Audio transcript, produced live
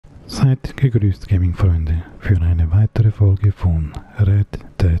Seid gegrüßt, Gaming-Freunde, für eine weitere Folge von Red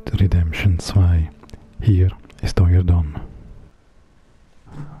Dead Redemption 2. Hier ist euer Don.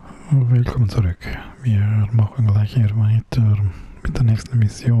 Willkommen zurück. Wir machen gleich hier weiter mit der nächsten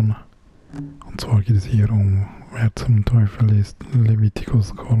Mission. Und zwar geht es hier um, wer zum Teufel ist,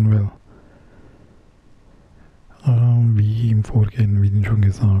 Leviticus, Cornwall. Wie im Vorgehen, wie schon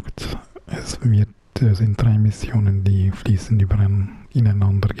gesagt, es sind 3 Missionen, die fließend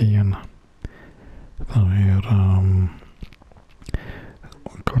ineinander gehen. Daher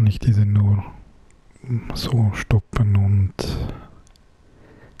kann ich diese nur so stoppen und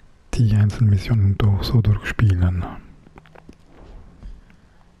die einzelnen Missionen so durchspielen.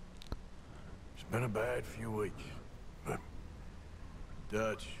 It's been a bad few weeks, but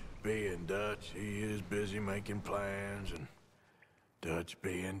Dutch being Dutch, he is busy making plans, and Dutch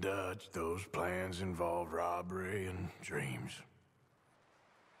being Dutch, those plans involve robbery and dreams.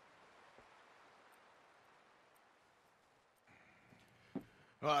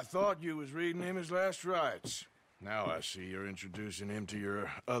 Well, I thought you was reading him his last rites. Now I see you're introducing him to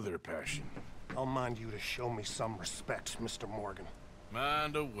your other passion. I'll mind you to show me some respect, Mr. Morgan.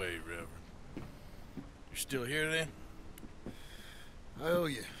 Mind away, Reverend. You still here then? I owe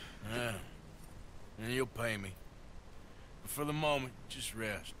you. Yeah. And you'll pay me. But for the moment, just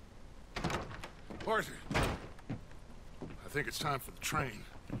rest. Arthur, I think it's time for the train.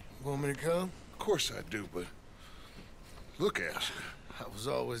 Want me to come? Of course I do, but look at you. I was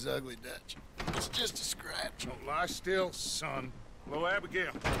always ugly, Dutch. It's just a scratch. Don't lie still, son. Hello,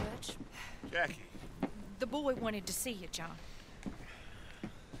 Abigail. Dutch, Jackie. the boy wanted to see you, John.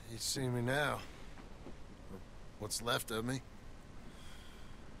 You see me now. What's left of me.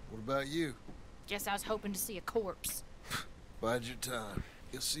 What about you? Guess I was hoping to see a corpse. Bide your time.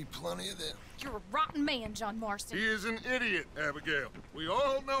 You'll see plenty of them. You're a rotten man, John Marston. He is an idiot, Abigail. We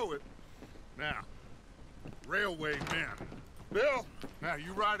all know it. Now, railway men. Bill, now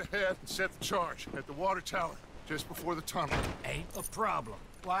you ride ahead and set the charge at the water tower just before the tunnel. Ain't a problem.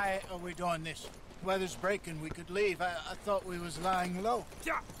 Why are we doing this? Weather's breaking, we could leave. I thought we was lying low.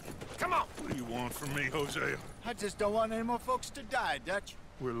 Yeah, come on. What do you want from me, Hosea? I just don't want any more folks to die, Dutch.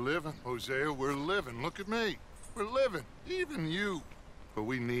 We're living, Hosea, we're living. Look at me. We're living, even you. But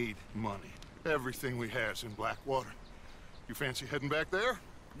we need money. Everything we has in Blackwater. You fancy heading back there?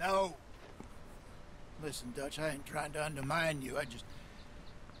 No. Listen, Dutch, I ain't trying to undermine you. I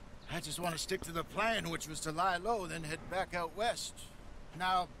just want to stick to the plan, which was to lie low, then head back out west.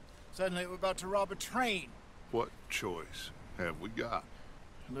 Now, suddenly we're about to rob a train. What choice have we got?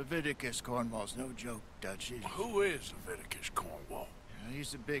 Leviticus Cornwall's no joke, Dutch. Who is Leviticus Cornwall?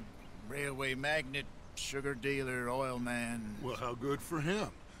 He's a big railway magnate, sugar dealer, oil man. Well, how good for him.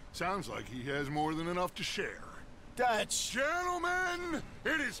 Sounds like he has more than enough to share. Dutch! Gentlemen,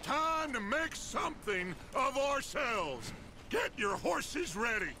 it is time to make something of ourselves. Get your horses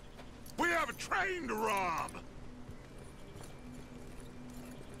ready. We have a train to rob.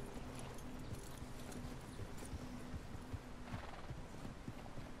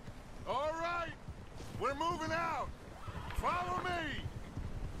 All right, we're moving out. Follow me.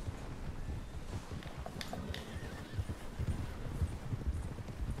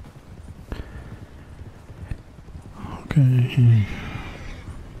 Okay.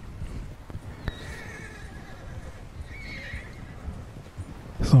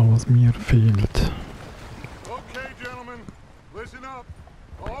 So, was mir fehlt, Okay, gentlemen, listen up.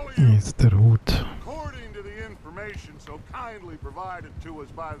 All of you. ist der Hut. According to the information so kindly provided to us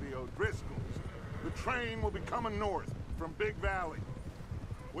by the O'Driscolls, the train will be coming north from Big Valley.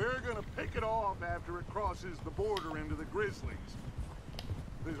 We're gonna pick it off after it crosses the border into the Grizzlies.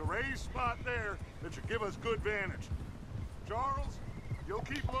 There's a raised spot there that should give us good vantage. Charles, you'll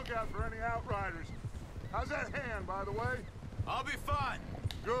keep lookout for any outriders. How's that hand, by the way? I'll be fine.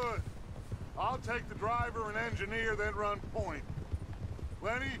 Good. I'll take the driver and engineer, then run point.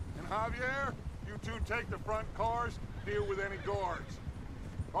 Lenny and Javier, you two take the front cars, deal with any guards.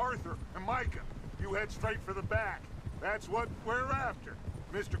 Arthur and Micah, you head straight for the back. That's what we're after.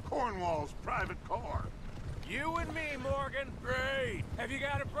 Mr. Cornwall's private car. You and me, Morgan. Great. Have you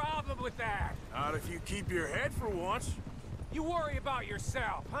got a problem with that? Not if you keep your head for once. You worry about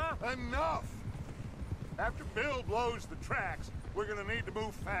yourself, huh? Enough! After Bill blows the tracks, we're gonna need to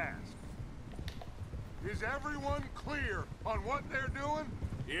move fast. Is everyone clear on what they're doing?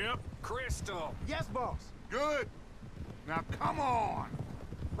 Yep. Crystal. Yes, boss. Good. Now come on.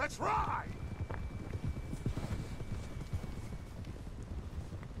 Let's ride.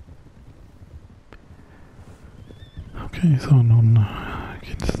 Okay, so nun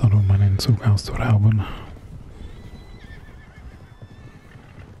geht es darum, einen Zug auszurauben.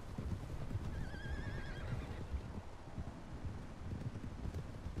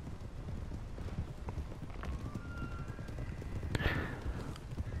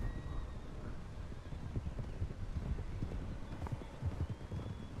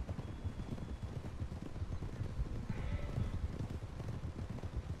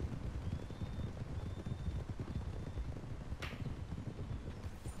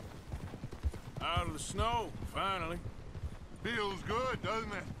 Out of the snow, finally. Feels good,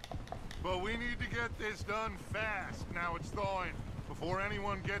 doesn't it? But we need to get this done fast, now it's thawing, before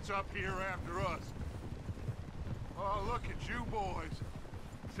anyone gets up here after us. Oh, look at you boys.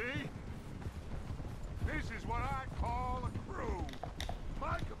 See? This is what I call a crew.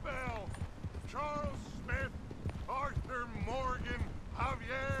 Micah Bell, Charles Smith, Arthur Morgan,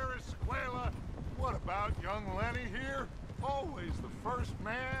 Javier Escuela. What about young Lenny here? Always the first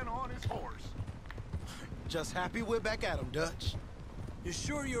man on his horse. Just happy we're back at 'em, Dutch. You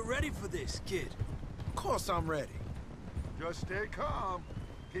sure you're ready for this, kid? Of course I'm ready. Just stay calm.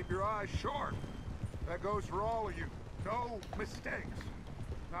 Keep your eyes sharp. That goes for all of you. No mistakes.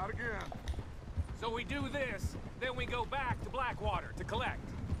 Not again. So we do this, then we go back to Blackwater to collect.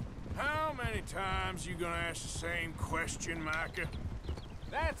 How many times you gonna ask the same question, Micah?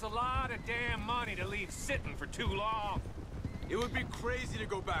 That's a lot of damn money to leave sitting for too long. It would be crazy to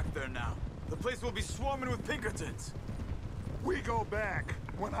go back there now. The place will be swarming with Pinkertons. We go back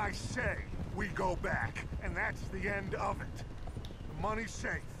when I say we go back, and that's the end of it. The money's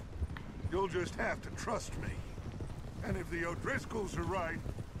safe. You'll just have to trust me. And if the O'Driscolls are right,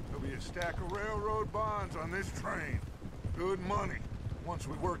 there'll be a stack of railroad bonds on this train. Good money, once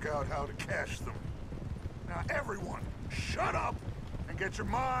we work out how to cash them. Now everyone, shut up and get your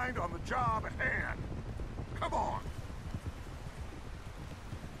mind on the job at hand. Come on.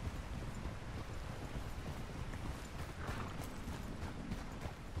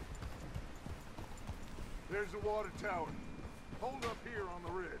 There's the water tower. Hold up here on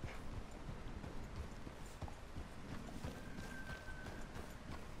the ridge.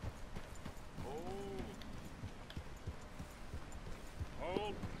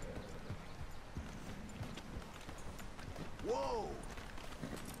 Hold. Whoa!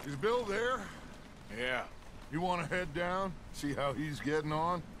 Is Bill there? Yeah. You want to head down? See how he's getting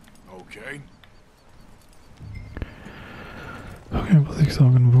on? Okay. Okay, was ich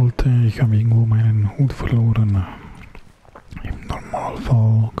sagen wollte, ich habe irgendwo meinen Hut verloren. Im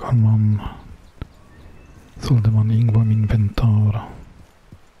Normalfall sollte man irgendwo im Inventar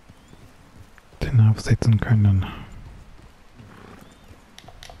den aufsetzen können.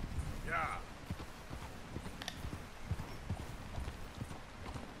 Ja.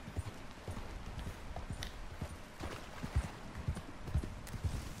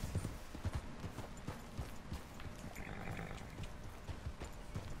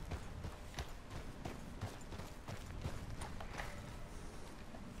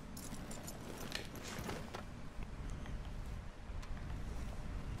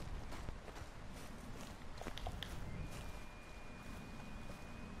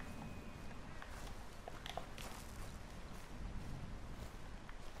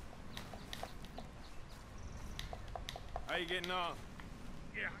 How you getting on?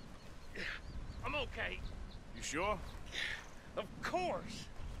 Yeah, I'm okay. You sure? Of course.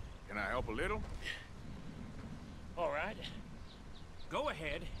 Can I help a little? All right. Go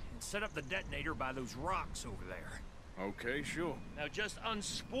ahead and set up the detonator by those rocks over there. Okay, sure. Now just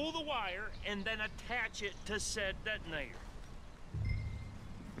unspool the wire and then attach it to said detonator.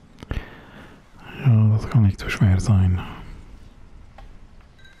 Ja, das kann nicht so schwer sein.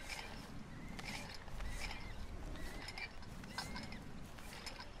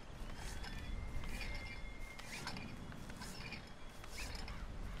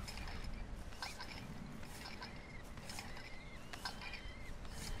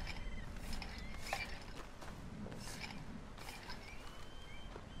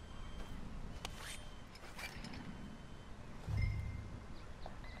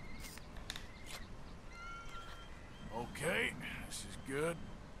 Okay, this is good.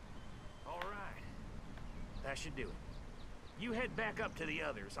 All right. That should do it. You head back up to the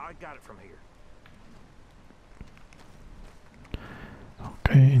others. I got it from here.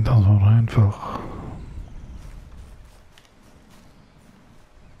 Okay, das war einfach.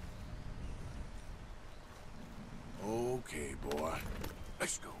 Okay, boy.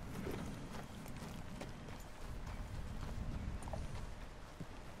 Let's go.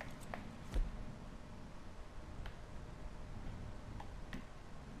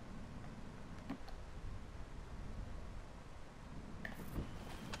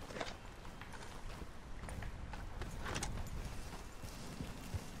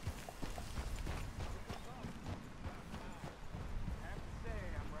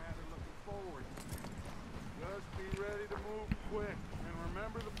 Ready to move quick. And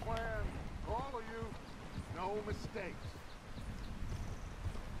remember the plan. All of you, no mistakes.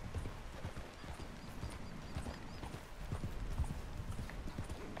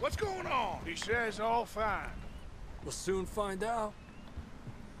 What's going on? He says all fine. We'll soon find out.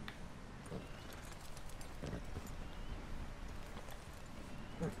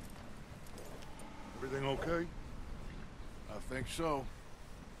 Everything okay? I think so.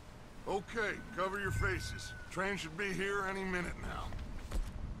 Okay, cover your faces. Train should be here any minute now.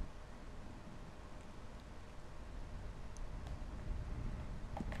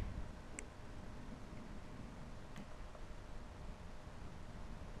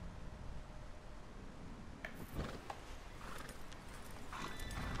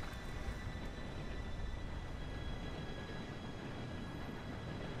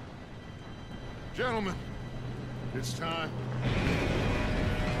 Gentlemen, it's time.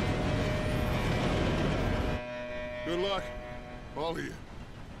 Good luck, all of you.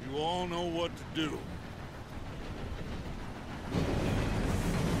 You all know what to do.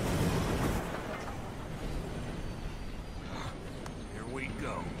 Here we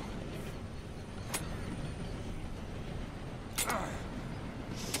go.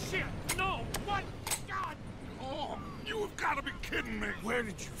 Shit! No! What? God! Oh, you have got to be kidding me! Where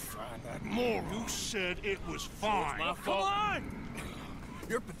did you find that moron? You said it was fine. My fault. Come on!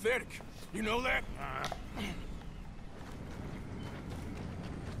 You're pathetic. You know that?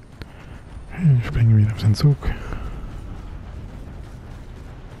 Springen wieder auf den Zug. Kann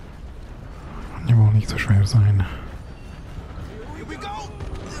ja wohl nicht so schwer sein. Here we go!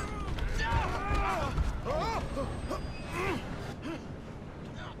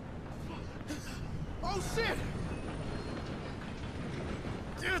 Oh shit!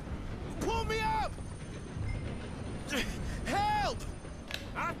 Pull me up! Help!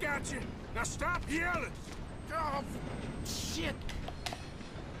 I got you. Now stop yelling. Oh, shit!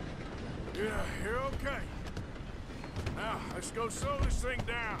 Yeah, you're okay. Now, let's go slow this thing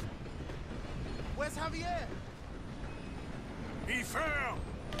down. Where's Javier? He fell.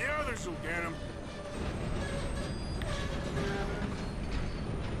 The others will get him.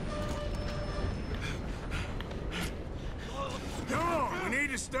 Come on, we need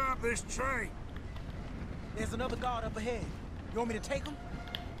to stop this train. There's another guard up ahead. You want me to take him?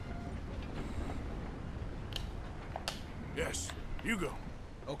 Yes, you go.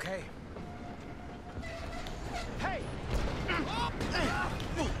 Okay. Hey!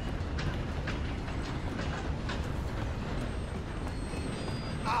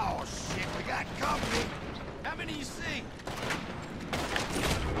 Oh, shit, we got company. How many you see?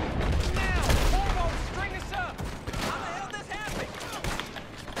 Now! Cornwall, string us up! How the hell this happened?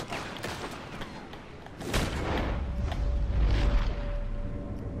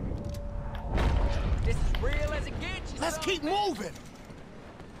 This is real as it gets you, Let's son. keep moving!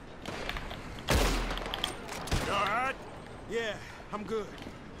 You all right? Yeah, I'm good.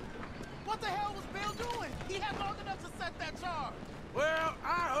 What the hell was Bill doing? He had long enough to set that charge. Well,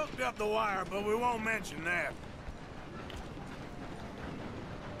 I hooked up the wire, but we won't mention that.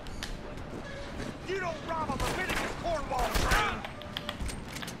 You don't rob a Leviticus Cornwall train!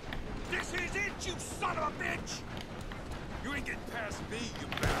 This is it, you son of a bitch! You ain't getting past me, you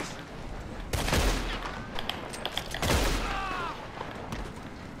bastard.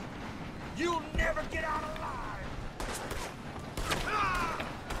 You'll never get out alive!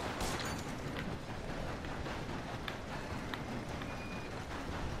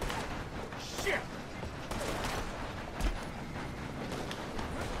 Shit!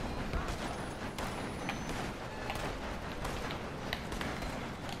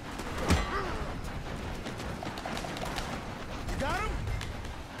 You got him?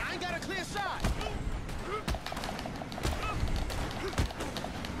 I ain't got a clear shot.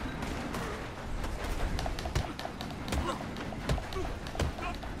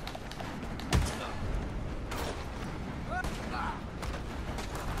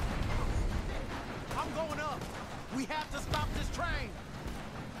 I'm going up. We have to stop this train.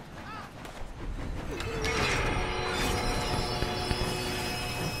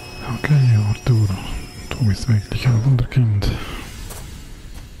 Okay, Arthur. Du bist wirklich ein Wunderkind.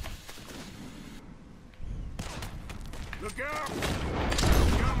 Look out!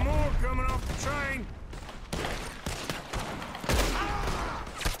 Got more coming off the train.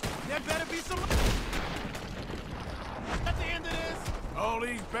 There better be some... At the end of this. All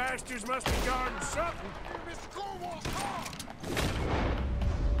these bastards must be guarding something. Mr. Cornwall's car.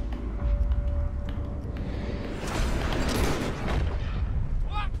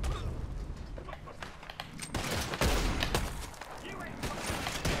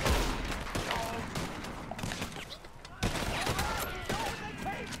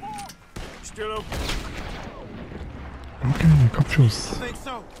 Still open. Okay, Kopfschuss. I think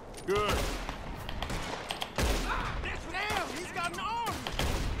so. Good. Damn, he's got an arm.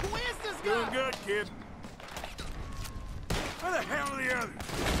 Who is this guy? Doing good, kid. Where the hell are the others?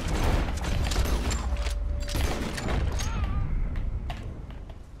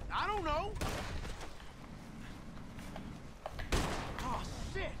 I don't know.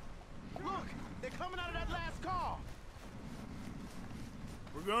 shit! Look, they're coming out of that last car.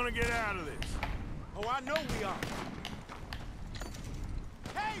 We're gonna get out of this. Oh, I know we are.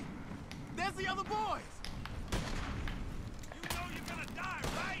 Hey, there's the other boys. You know you're gonna die,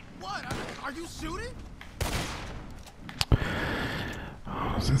 right? What? Are you shooting?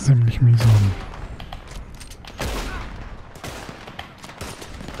 Das ist ziemlich mühsam.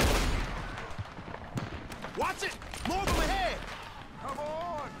 Watch it! More of them ahead! Come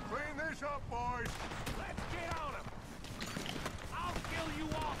on! Clean this up, boys! Let's get on him. I'll kill you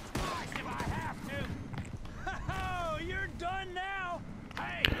all twice if I have to. Oh, you're done now.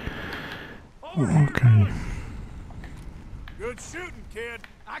 Hey! Over here, Okay. fellas. Good shooting, kid.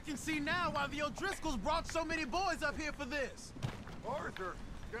 I can see now why the O'Driscolls brought so many boys up here for this. Arthur,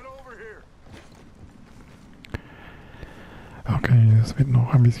 get over here. Okay, es wird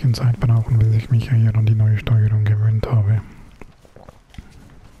noch ein bisschen Zeit brauchen, bis ich mich hier an die neue Steuerung gewöhnt habe.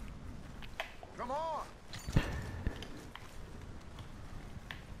 Come on!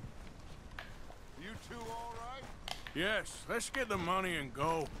 You two all right? Yes, let's get the money and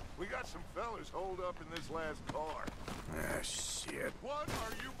go. We got some fellas holed up in this last car. Ah, shit. What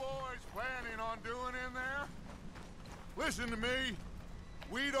are you boys planning on doing in there? Listen to me.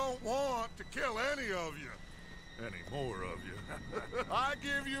 We don't want to kill any of you. Any more of you. I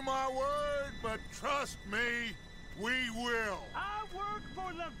give you my word, but trust me, we will. I work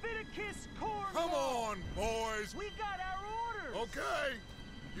for Leviticus, Cornwall. Come on, boys. We got our orders. Okay.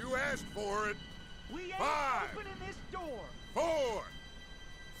 You asked for it. We ain't 5, opening this door. 4,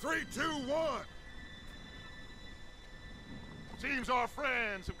 3, 2, 1. Seems our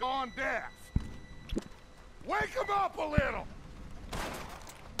friends have gone deaf. Wake them up a little.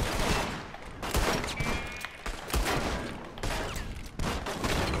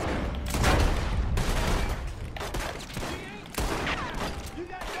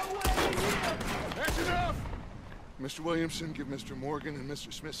 That's enough! Mr. Williamson, give Mr. Morgan and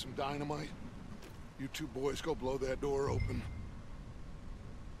Mr. Smith some dynamite. You two boys go blow that door open.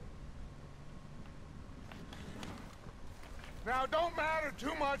 Now, don't matter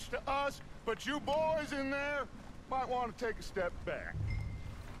too much to us, but you boys in there might want to take a step back.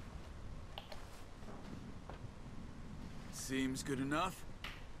 Seems good enough.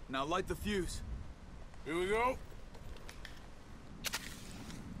 Now light the fuse. Here we go.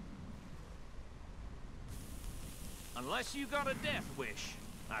 Unless you got a death wish,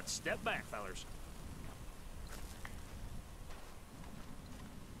 I'd step back, fellers.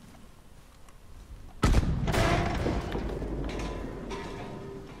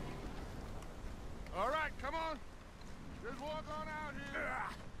 All right, come on. Just walk on out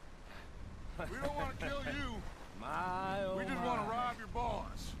here. We don't want to kill you. We just want to rob your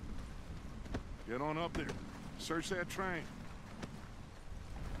boss. Get on up there. Search that train.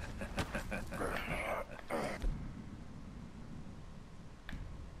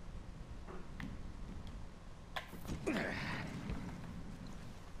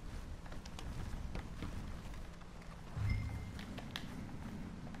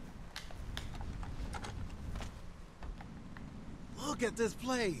 Look at this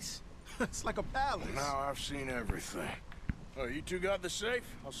place. It's like a palace. Now I've seen everything. Oh, you two got the safe?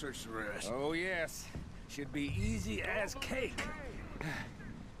 I'll search the rest. Oh, yes. Should be easy as cake.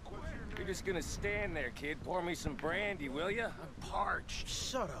 You're just gonna stand there, kid. Pour me some brandy, will ya? I'm parched.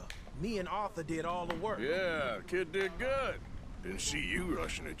 Shut up. Me and Arthur did all the work. Yeah, kid did good. Didn't see you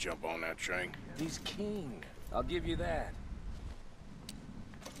rushing to jump on that train. He's keen. I'll give you that.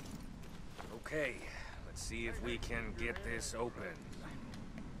 Okay, let's see if we can get this open.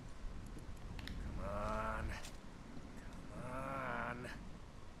 Come on. Come on.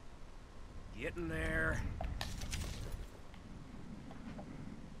 Get in there.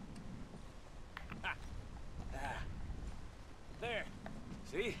 There.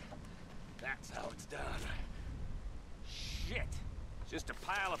 See? That's how it's done. Shit. Just a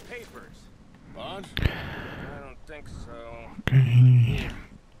pile of papers. Bonds? I don't think so. Okay.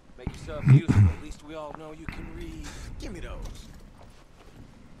 Make yourself useful. At least we all know you can read. Give me those.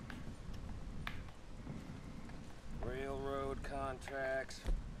 Railroad contracts.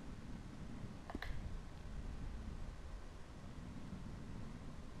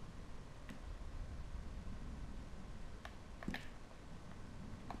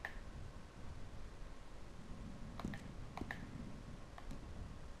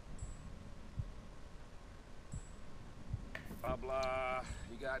 Blah blah.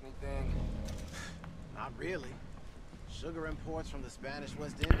 You got anything? Not really. Sugar imports from the Spanish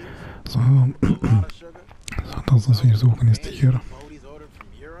West Indies. So, A lot of sugar. so das, was wir suchen, ist hier. Boaties ordered from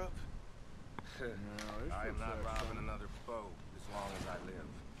Europe. I am not robbing another boat as long as I live.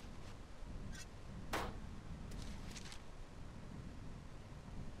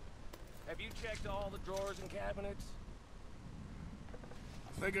 to all the drawers and cabinets?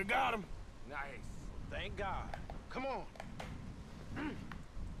 I think I got him. Nice. Thank God. Come on.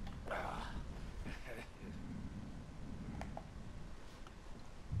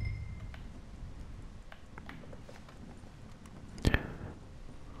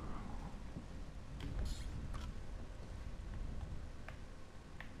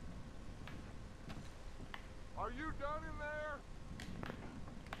 Are you done in there?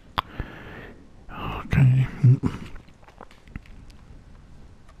 Okay.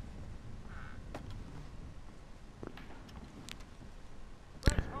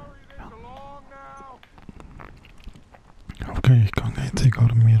 Let's hurry this along now. Okay, ich kann jetzt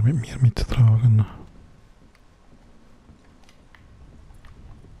sogar mehr mit mir mittragen.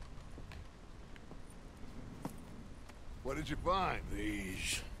 What did you find?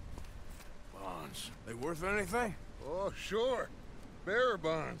 These bonds. They worth anything? Oh, sure. Bearer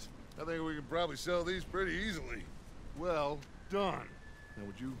bonds. I think we can probably sell these pretty easily. Well done. Now,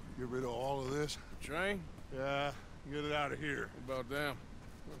 would you get rid of all of this? The train? Yeah, get it out of here. What about them?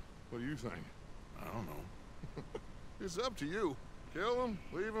 What do you think? I don't know. It's up to you. Kill them,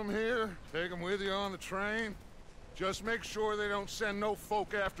 leave them here, take them with you on the train. Just make sure they don't send no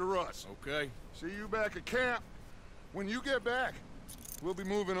folk after us. Okay. See you back at camp. When you get back, we'll be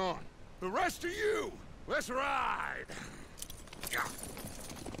moving on. The rest of you, let's ride!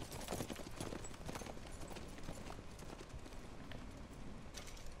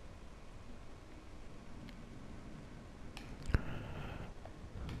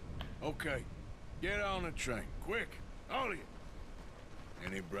 Okay. Get on the train. Quick. All of you.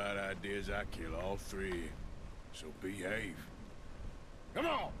 Any bright ideas, I kill all three of you. So behave. Come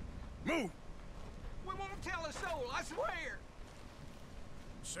on! Move! We won't tell a soul, I swear.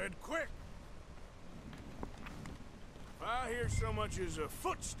 Said quick. If I hear so much as a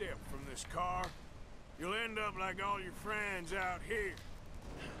footstep from this car, you'll end up like all your friends out here.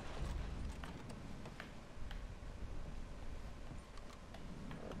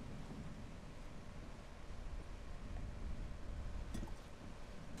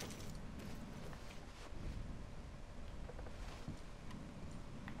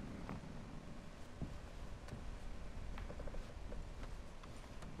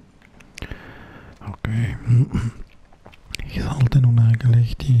 Okay. Ich sollte nun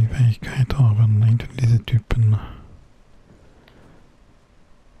eigentlich die Fähigkeit haben, entweder diese Typen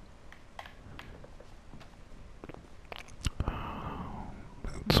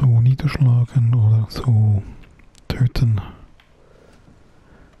zu niederschlagen oder zu töten.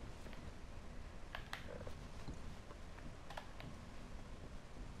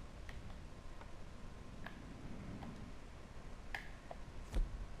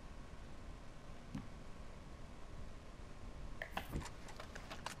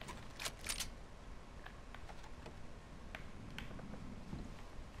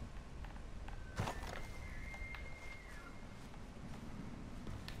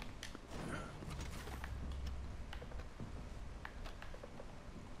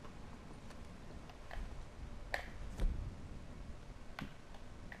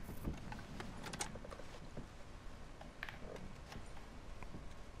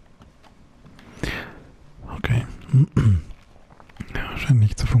 Okay. Ja, scheint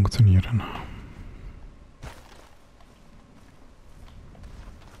nicht zu funktionieren.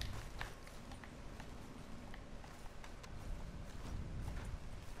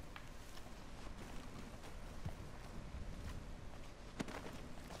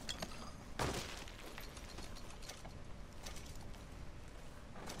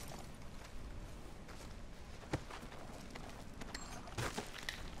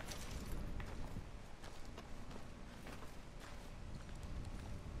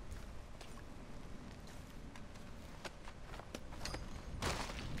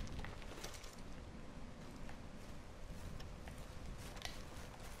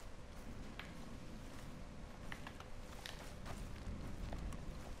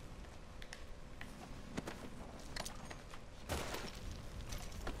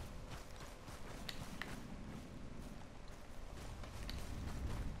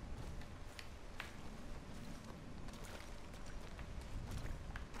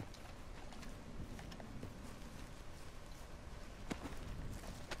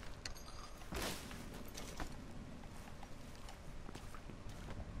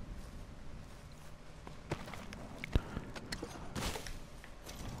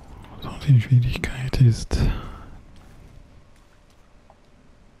 Die Schwierigkeit ist,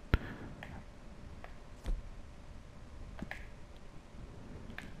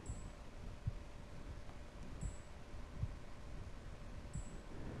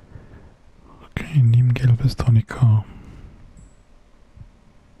 beste habe ich gehabt.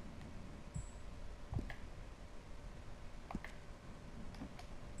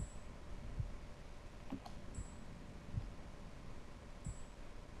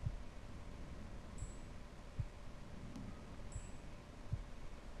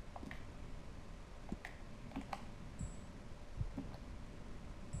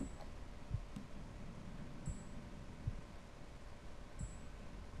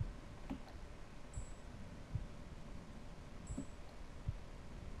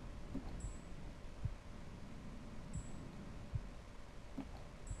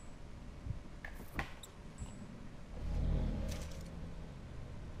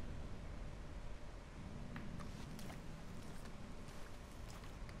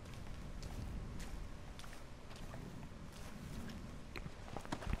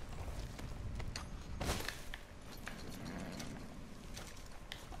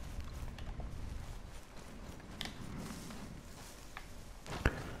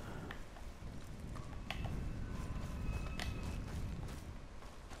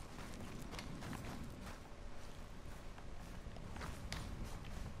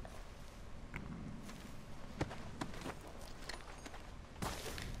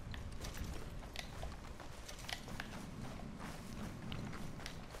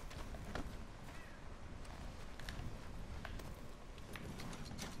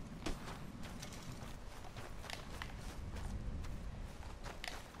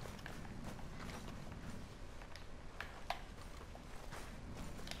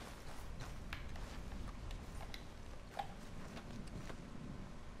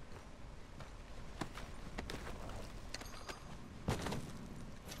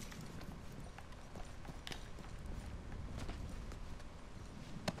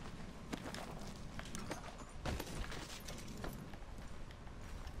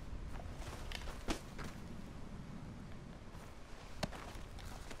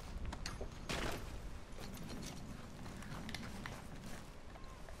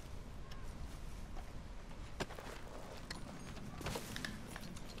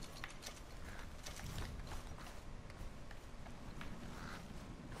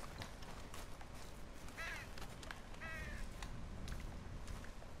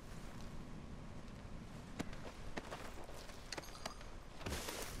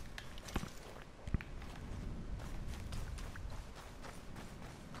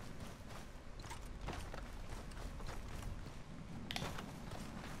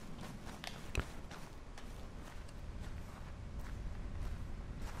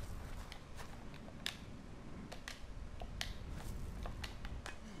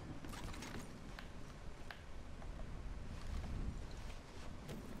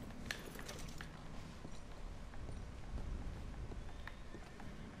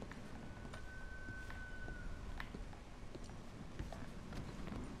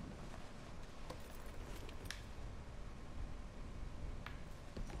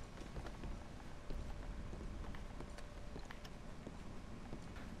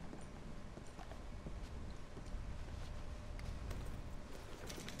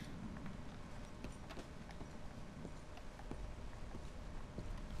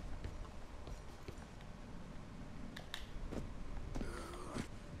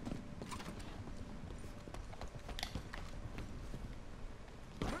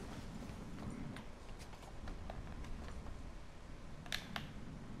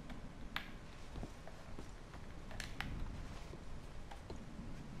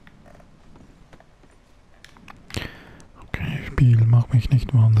 Spiel, mach mich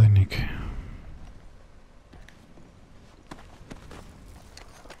nicht wahnsinnig.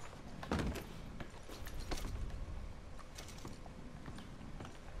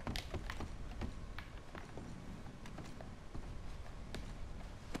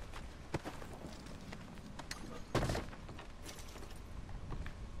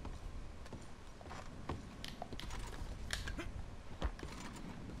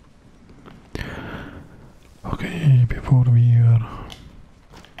 Okay, bevor wir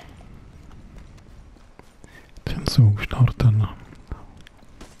den Zug starten.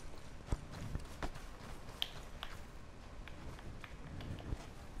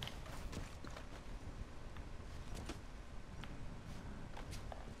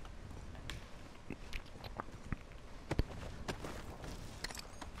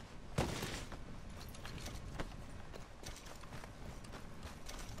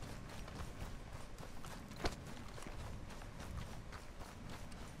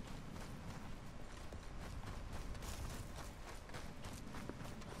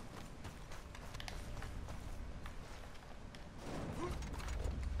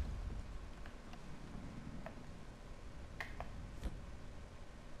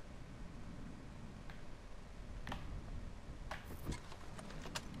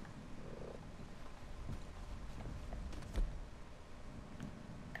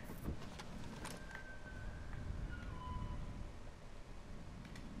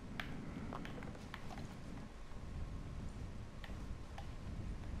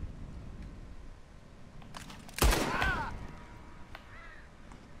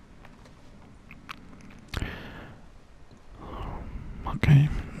 Okay.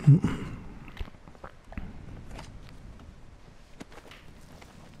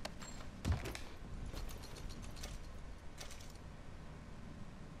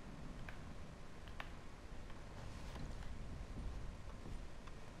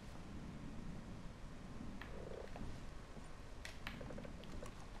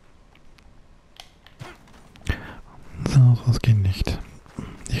 So, das geht nicht.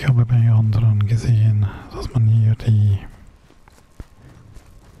 Ich habe bei anderen gesehen, dass man hier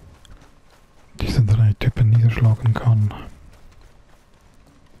diese 3 Typen niederschlagen kann.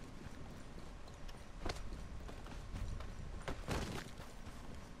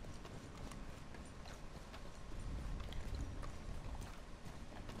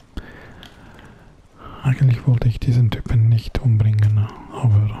 Eigentlich wollte ich diesen Typen nicht umbringen,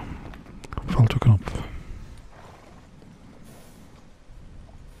 aber falscher Knopf.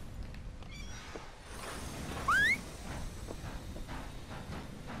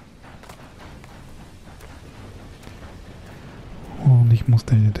 Und ich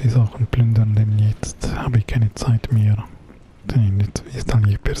musste die Sachen plündern, denn jetzt habe ich keine Zeit mehr. Denn jetzt ist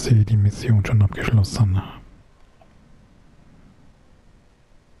eigentlich per se die Mission schon abgeschlossen.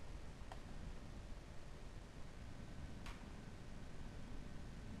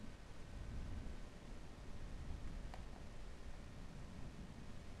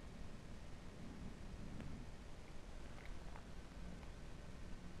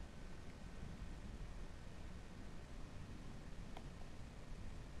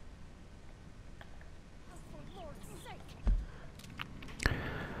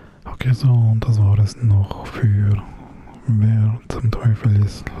 Okay, so, und das war es noch für Wer zum Teufel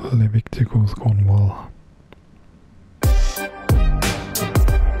ist Leviticus Cornwall.